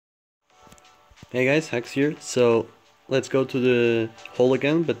Hey guys, Hex here. So let's go to the hole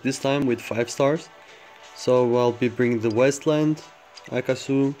again, but this time with 5 stars. So I'll be bringing the Wasteland,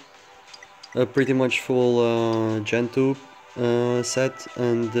 Akasu, a pretty much full Gen 2 set,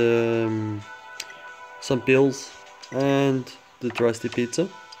 and some pills, and the trusty pizza.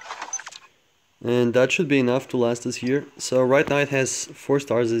 And that should be enough to last us here. So right now it has 4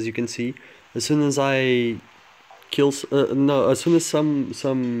 stars, as you can see. As soon as I kills, no, as soon as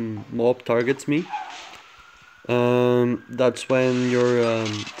some mob targets me, that's when your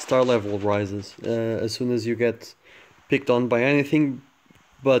star level rises. As soon as you get picked on by anything,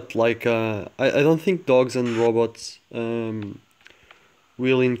 but like I don't think dogs and robots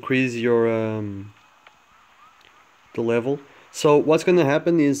will increase your the level. So what's gonna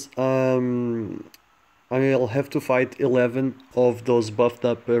happen is I'll have to fight 11 of those buffed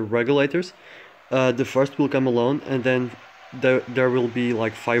up regulators. The first will come alone, and then there will be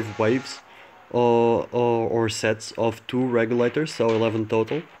like 5 waves or sets of 2 regulators, so 11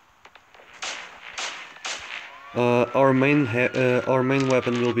 total. Our main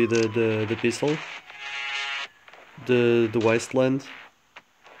weapon will be the pistol, the Wasteland,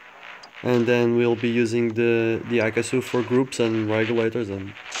 and then we'll be using the Akasu for groups and regulators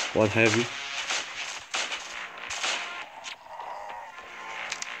and what have you.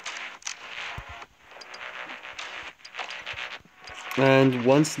 And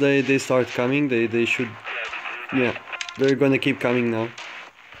once they start coming, they should, yeah, they're gonna keep coming now.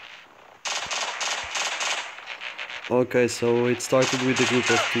 Okay, so it started with a group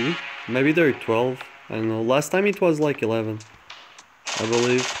of 2. Maybe they're 12. I don't know. Last time it was like 11, I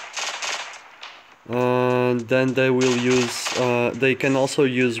believe. And then they will use... they can also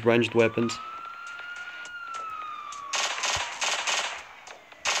use ranged weapons.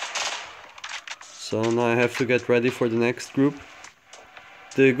 So now I have to get ready for the next group.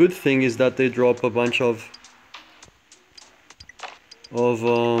 The good thing is that they drop a bunch of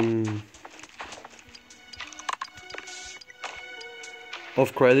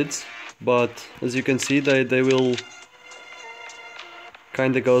credits, but as you can see they will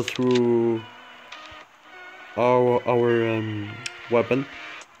kind of go through our weapon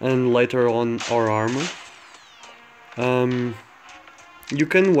and later on our armor. You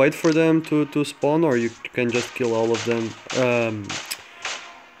can wait for them to spawn, or you can just kill all of them,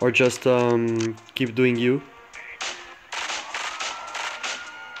 or just keep doing you.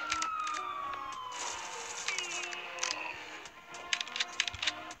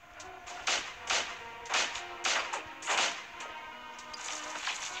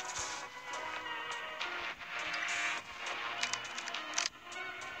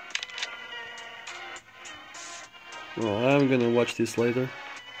 Well, I'm gonna watch this later.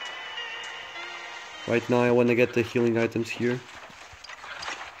 Right now I wanna get the healing items here.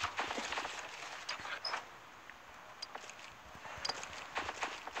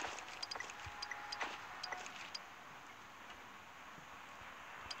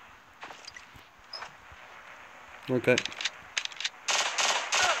 Okay.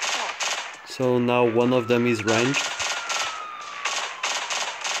 So now one of them is ranged.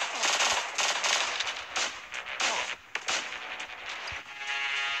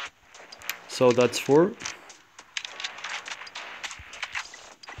 So that's 4.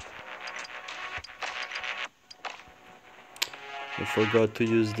 I forgot to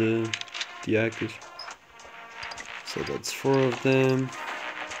use the active. So that's 4 of them.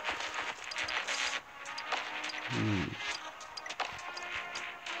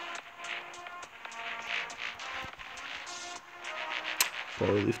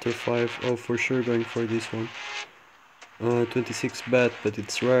 Powerlifter 5. Oh, for sure going for this one. 26 bad, but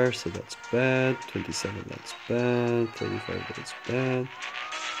it's rare, so that's bad. 27, that's bad. 35, that's bad.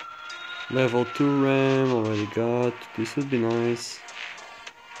 Level 2 RAM, already got. This would be nice.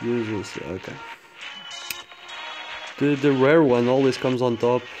 Uses, okay. The rare one always comes on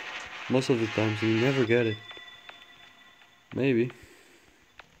top. Most of the times, you never get it. Maybe.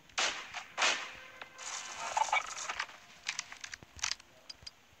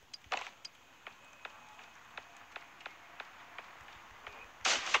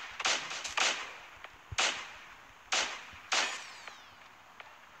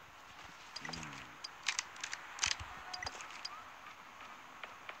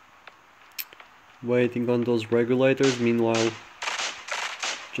 Waiting on those regulators, meanwhile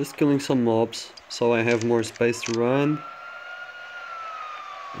just killing some mobs so I have more space to run.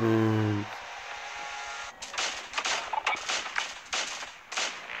 And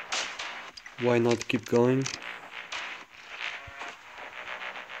why not keep going?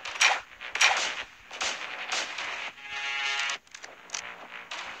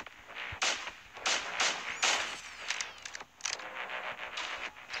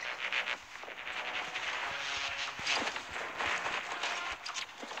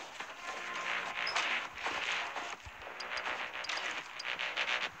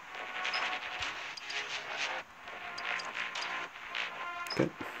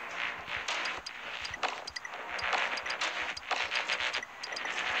 Okay.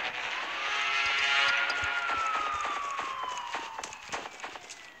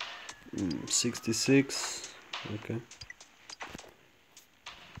 Mm, 66. Okay.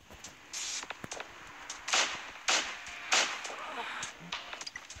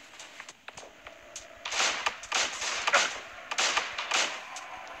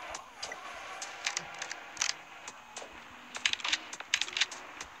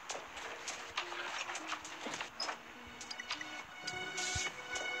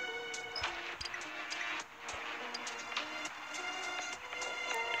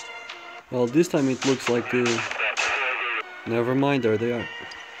 Well, this time it looks like the... Never mind, there they are.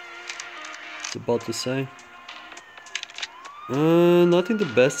 It's about to say. Not in the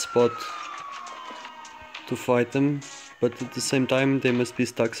best spot to fight them, but at the same time they must be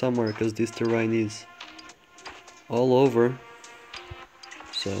stuck somewhere because this terrain is all over.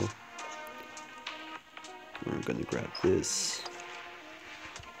 So I'm gonna grab this.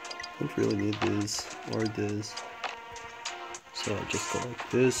 Don't really need this or this, so I'll just go like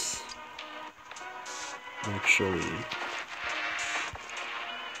this. Actually,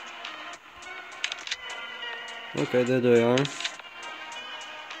 okay, there they are.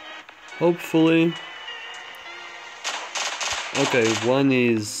 Hopefully. Okay, one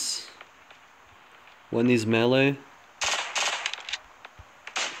is melee.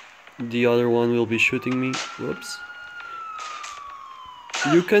 The other one will be shooting me. Whoops.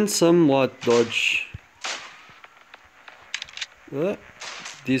 You can somewhat dodge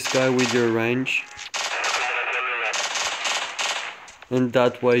this guy with your range, and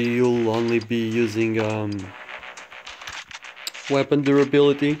that way you'll only be using weapon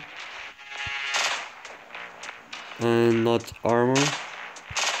durability and not armor.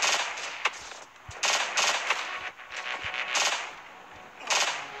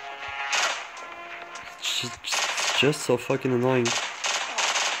 It's just so fucking annoying.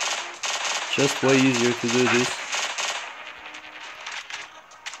 Just way easier to do this.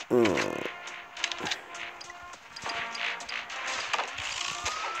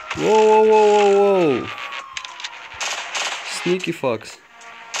 Whoa, whoa, whoa, whoa, whoa! Sneaky fucks.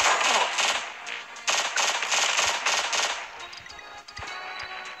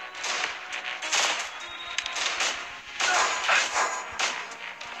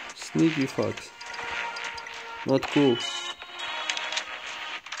 Sneaky fucks. Not cool.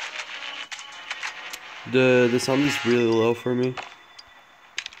 The sound is really low for me,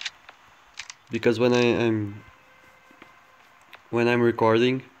 because when I'm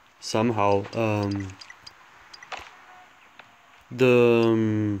recording, somehow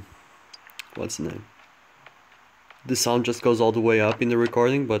what's the name? The sound just goes all the way up in the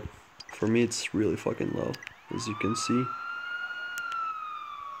recording, but for me it's really fucking low, as you can see.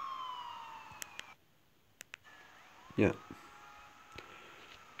 Yeah.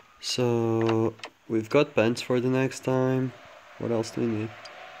 So we've got pants for the next time. What else do we need?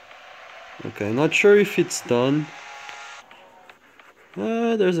 Okay, not sure if it's done.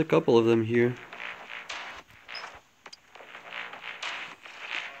 There's a couple of them here.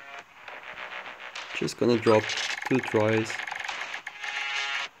 Just gonna drop 2 tries.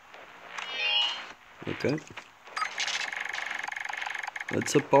 Okay.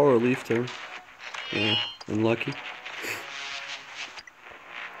 That's a power lifter. Yeah, unlucky.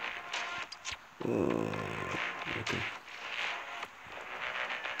 Okay.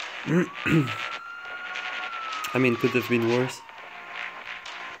 I mean, could have been worse.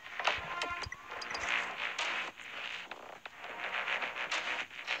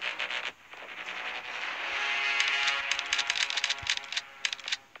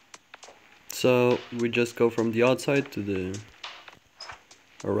 So we just go from the outside to the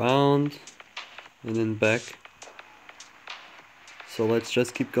around and then back. So let's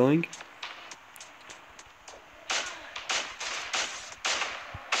just keep going.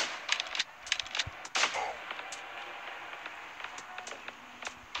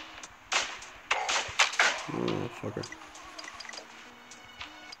 Oh, fucker.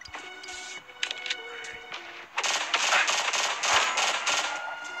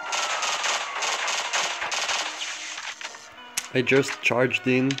 I just charged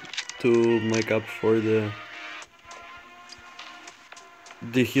in to make up for the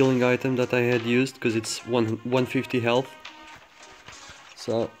healing item that I had used, because it's 150 health.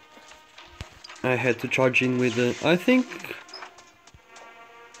 So I had to charge in with the... I think...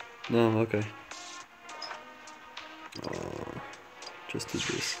 No, okay. Just do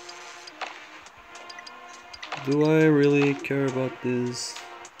this. Do I really care about this?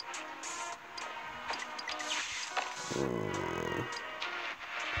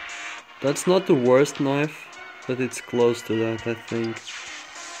 That's not the worst knife, but it's close to that, I think.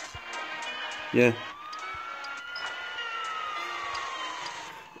 Yeah.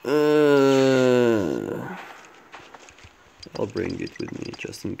 I'll bring it with me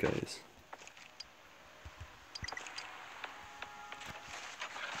just in case.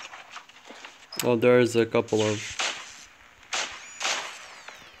 Oh, there's a couple of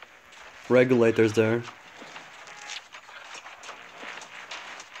regulators there.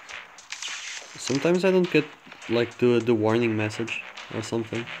 Sometimes I don't get like the warning message or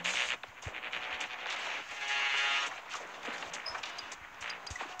something.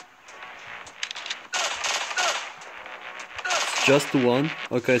 It's just the one?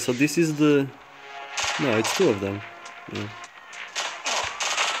 Okay, so this is the... No, it's two of them. Yeah.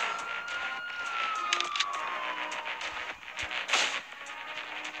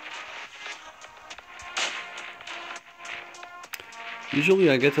 Usually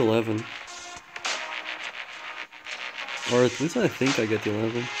I get 11. Or at least I think I get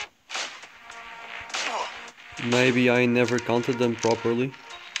 11. Maybe I never counted them properly.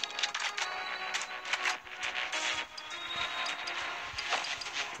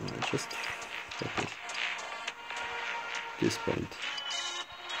 Just fuck it. This point.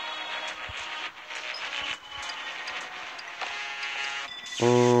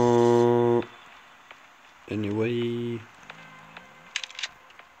 Anyway,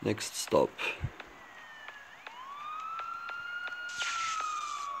 next stop.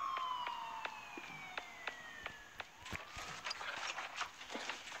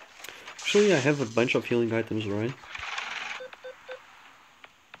 Actually, I have a bunch of healing items, right?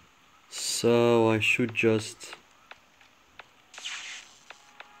 So I should just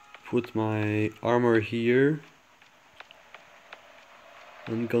put my armor here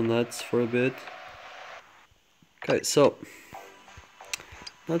and go nuts for a bit. Okay, so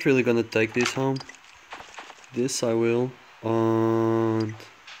not really gonna take this home. This I will. And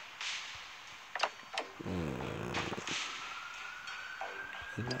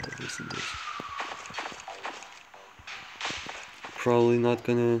probably not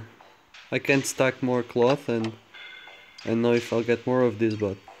gonna... I can't stack more cloth, and I don't know if I'll get more of this,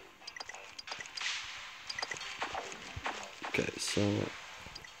 but... Okay, so...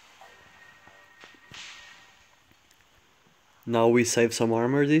 Now we save some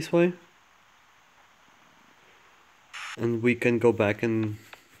armor this way. And we can go back and...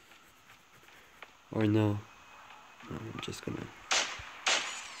 Or no. I'm just gonna...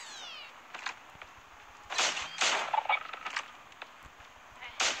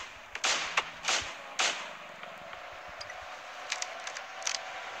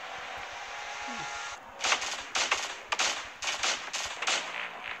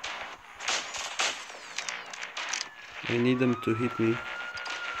 I need them to hit me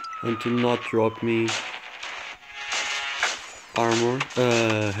and to not drop me armor,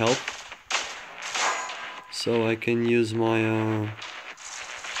 health, so I can use my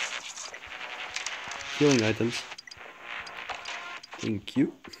healing items. Thank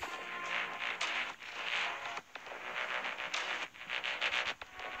you.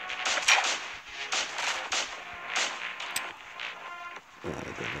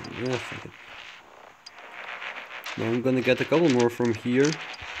 Yeah, fuck it. Now I'm gonna get a couple more from here,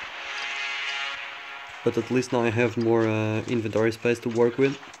 but at least now I have more inventory space to work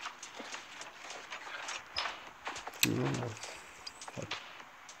with. Oh, fuck.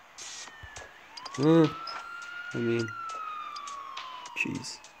 I mean,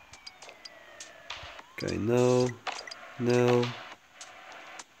 jeez. Okay, no, no.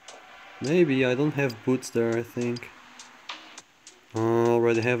 Maybe I don't have boots there, I think. I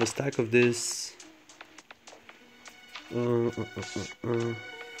already have a stack of this.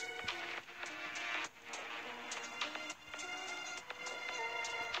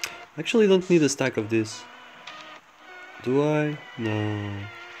 Actually don't need a stack of this. Do I? No.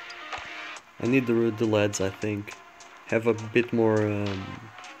 I need the leads, I think. Have a bit more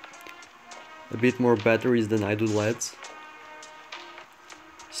batteries than I do leads.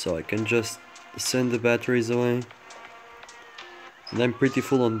 So I can just send the batteries away. And I'm pretty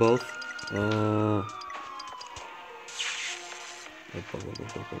full on both.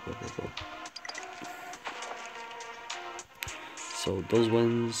 So those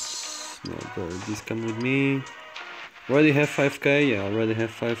ones, no, these come with me. Already have 5k, yeah, already have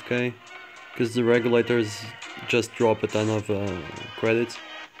 5k. Because the regulators just drop a ton of credits.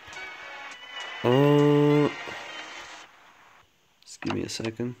 Just give me a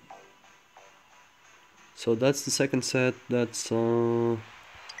second. So that's the second set, that's but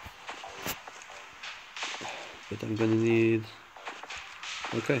I'm gonna need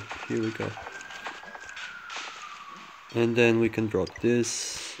Okay, here we go. And then we can drop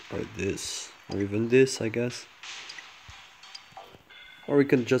this, or even this, I guess. Or we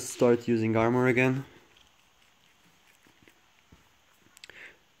can just start using armor again.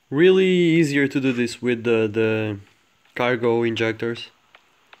 Really easier to do this with the cargo injectors,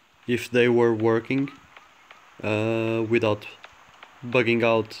 if they were working, without bugging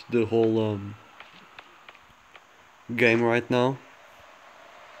out the whole game right now.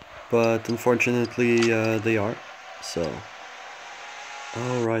 But unfortunately they are, so...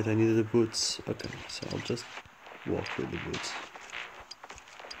 Oh right, I needed the boots. Okay, so I'll just walk with the boots.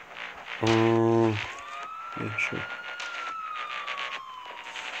 Yeah, sure.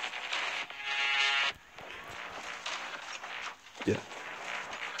 Yeah.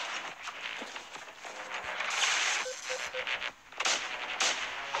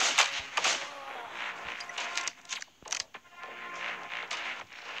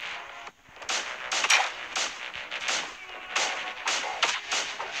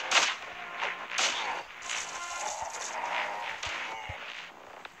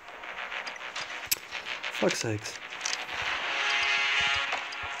 Fuck's sakes.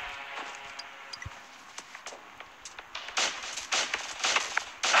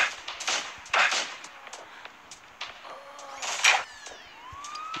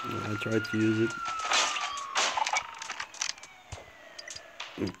 I tried to use it.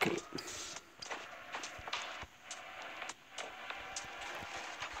 Okay.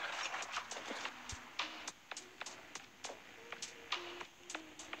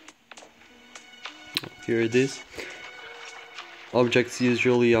 Here it is. Objects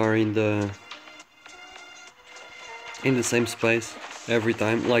usually are in the same space every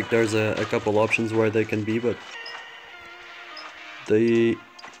time. Like there's a couple options where they can be, but they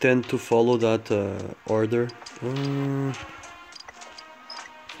tend to follow that order. Okay.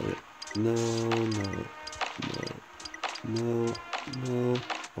 No, no, no, no,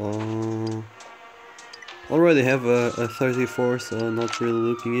 no. Already have a 34, so not really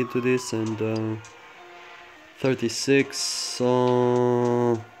looking into this, and 36,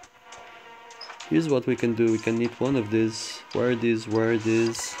 so here's what we can do. We can need one of these. Where it is, where it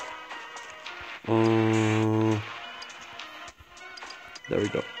is. There we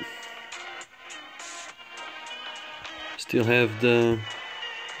go. Still have the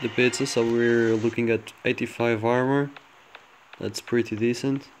pizza, so we're looking at 85 armor. That's pretty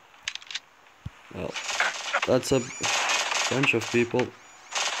decent. Well, that's a bunch of people.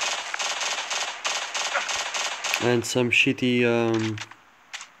 And some shitty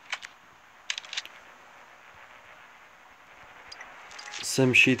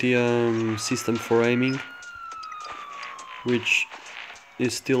system for aiming, which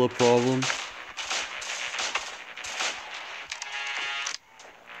is still a problem.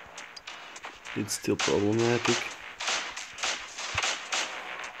 It's still problematic.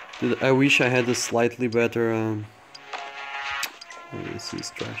 Dude, I wish I had a slightly better oh, this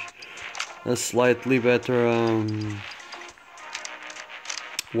is trash. A slightly better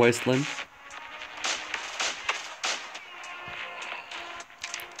Wasteland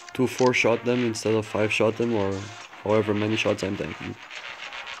to 4-shot them instead of 5-shot them, or however many shots I'm taking.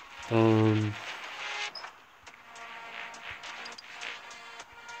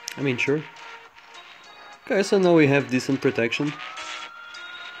 I mean, sure. Okay, so now we have decent protection.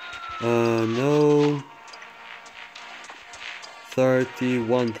 No.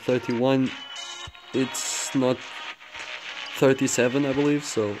 31. It's not 37, I believe,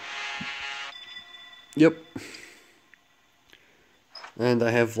 so... Yep. And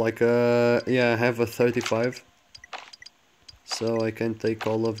I have like a... yeah, I have a 35. So I can take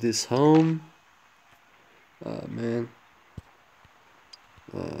all of this home. Man.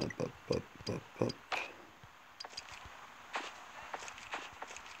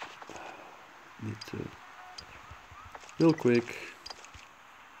 Need to... real quick.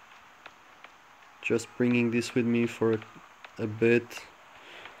 Just bringing this with me for a bit.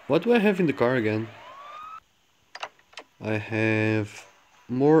 What do I have in the car again? I have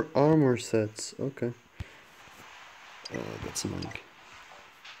more armor sets. Okay. That's annoying.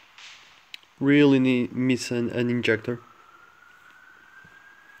 Really miss an injector.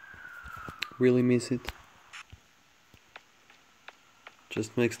 Really miss it.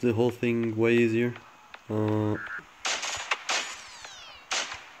 Just makes the whole thing way easier.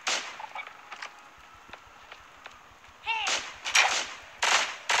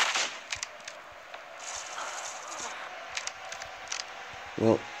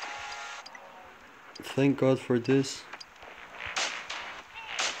 Well, thank God for this.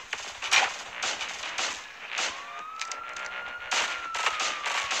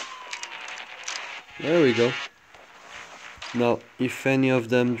 There we go. Now, if any of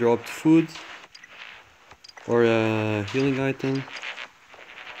them dropped food or a healing item,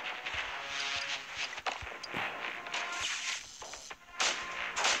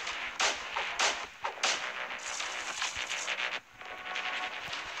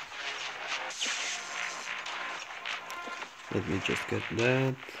 let me just get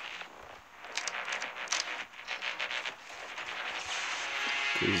that.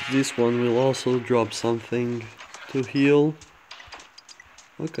 Because this one will also drop something to heal.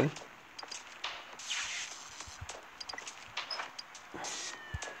 Okay.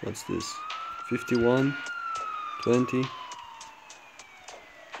 What's this? 51, 20.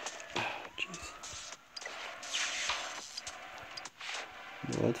 Jeez.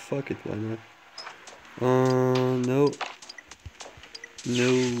 What? Fuck it, why not? No. No.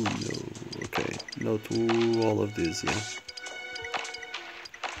 Okay, no to all of this, yeah.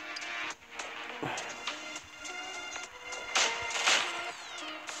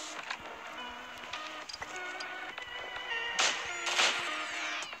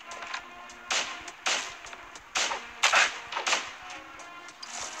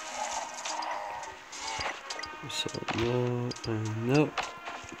 So no and no.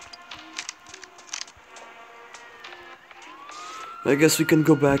 I guess we can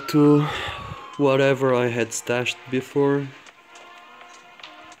go back to whatever I had stashed before.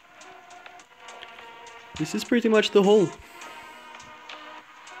 This is pretty much the whole.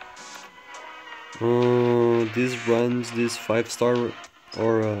 This runs this 5-star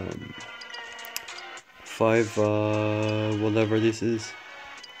or 5 whatever this is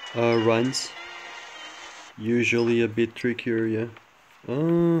runs. Usually a bit trickier, yeah.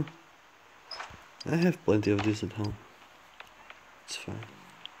 I have plenty of this at home. It's fine.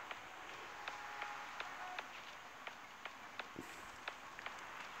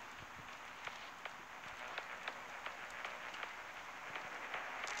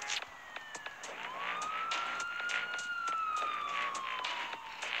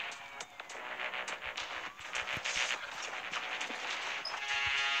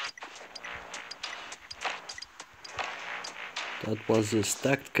 That was a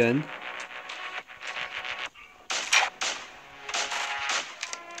stacked can.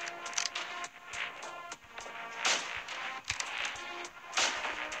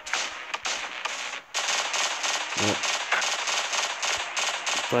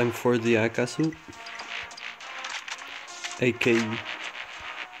 Time for the Akasu. AKE.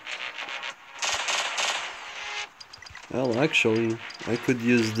 Well, actually, I could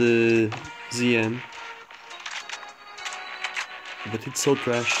use the ZM. But it's so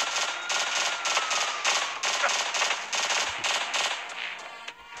trash.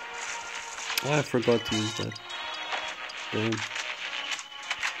 Oh, I forgot to use that. Damn.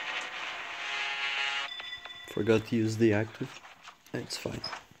 Forgot to use the active. It's fine.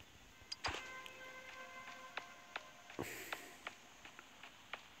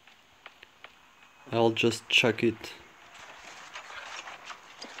 I'll just chuck it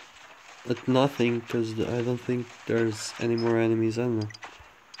at nothing because I don't think there's any more enemies. I don't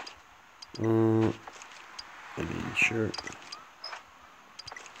know. I mean, sure.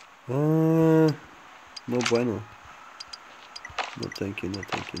 No bueno. No thank you, no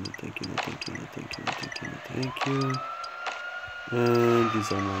thank you, no thank you, no thank you, no thank you, no thank you, no thank you. And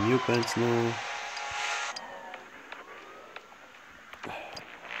these are my new pants now.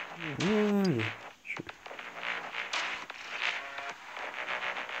 Yeah, sure.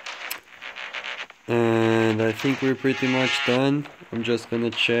 And I think we're pretty much done. I'm just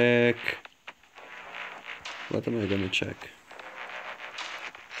gonna check. What am I gonna check?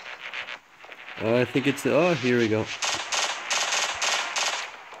 I think it's the, oh, here we go.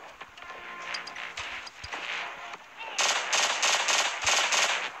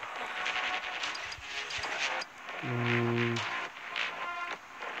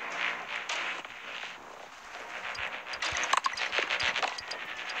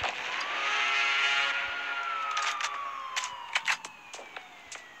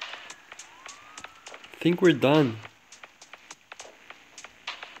 I think we're done.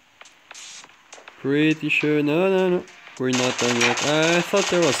 Pretty sure. No. We're not done yet. I thought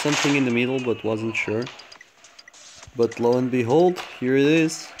there was something in the middle, but wasn't sure. But lo and behold, here it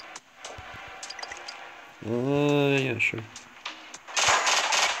is. Yeah, sure.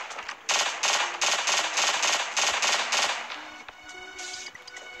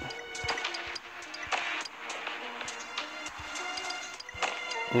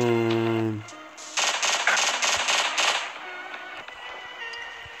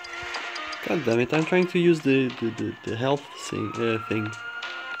 God damn it, I'm trying to use the health thing.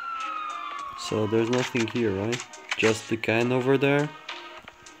 So there's nothing here, right? Just the can over there.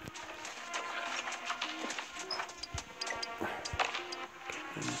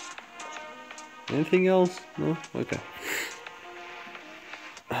 Anything else? No? Okay.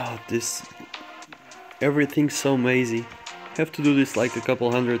 Oh, this... Everything's so mazy. Have to do this like a couple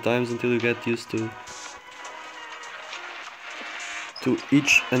hundred times until you get used to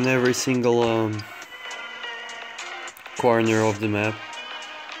each and every single corner of the map.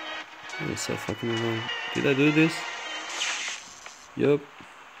 It's so fucking annoying. Did I do this? Yup.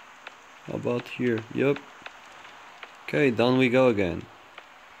 How about here? Yup. Okay, down we go again.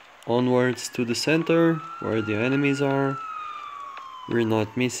 Onwards to the center, where the enemies are. We're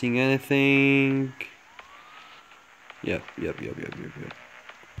not missing anything. Yep.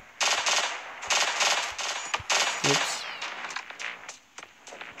 Oops.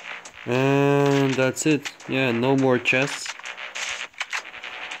 And that's it. Yeah, no more chests.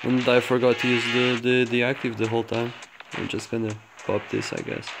 And I forgot to use the active the whole time. I'm just gonna pop this, I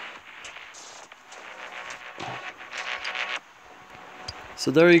guess. So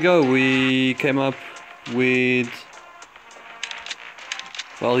there you go, we came up with...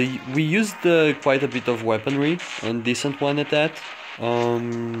 Well, we used quite a bit of weaponry, and decent one at that.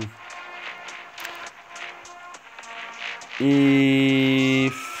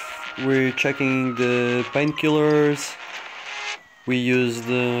 If we're checking the painkillers, we used...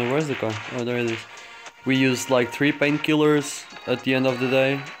 where's the car? Oh, there it is. We used like 3 painkillers at the end of the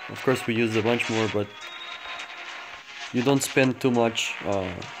day. Of course we used a bunch more, but you don't spend too much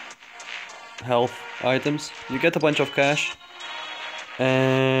health items. You get a bunch of cash,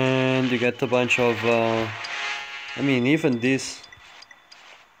 and you get a bunch of... I mean, even this...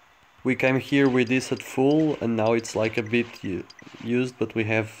 We came here with this at full, and now it's like a bit used, but we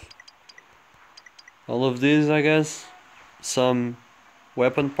have all of these, I guess. Some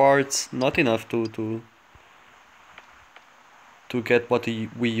weapon parts, not enough to get what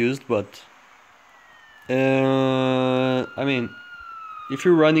we used, but I mean, if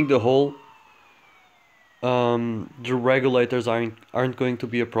you're running the whole, the regulators aren't going to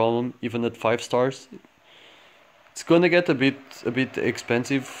be a problem even at 5 stars. It's gonna get a bit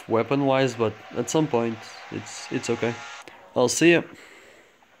expensive weapon wise, but at some point it's okay. I'll see you.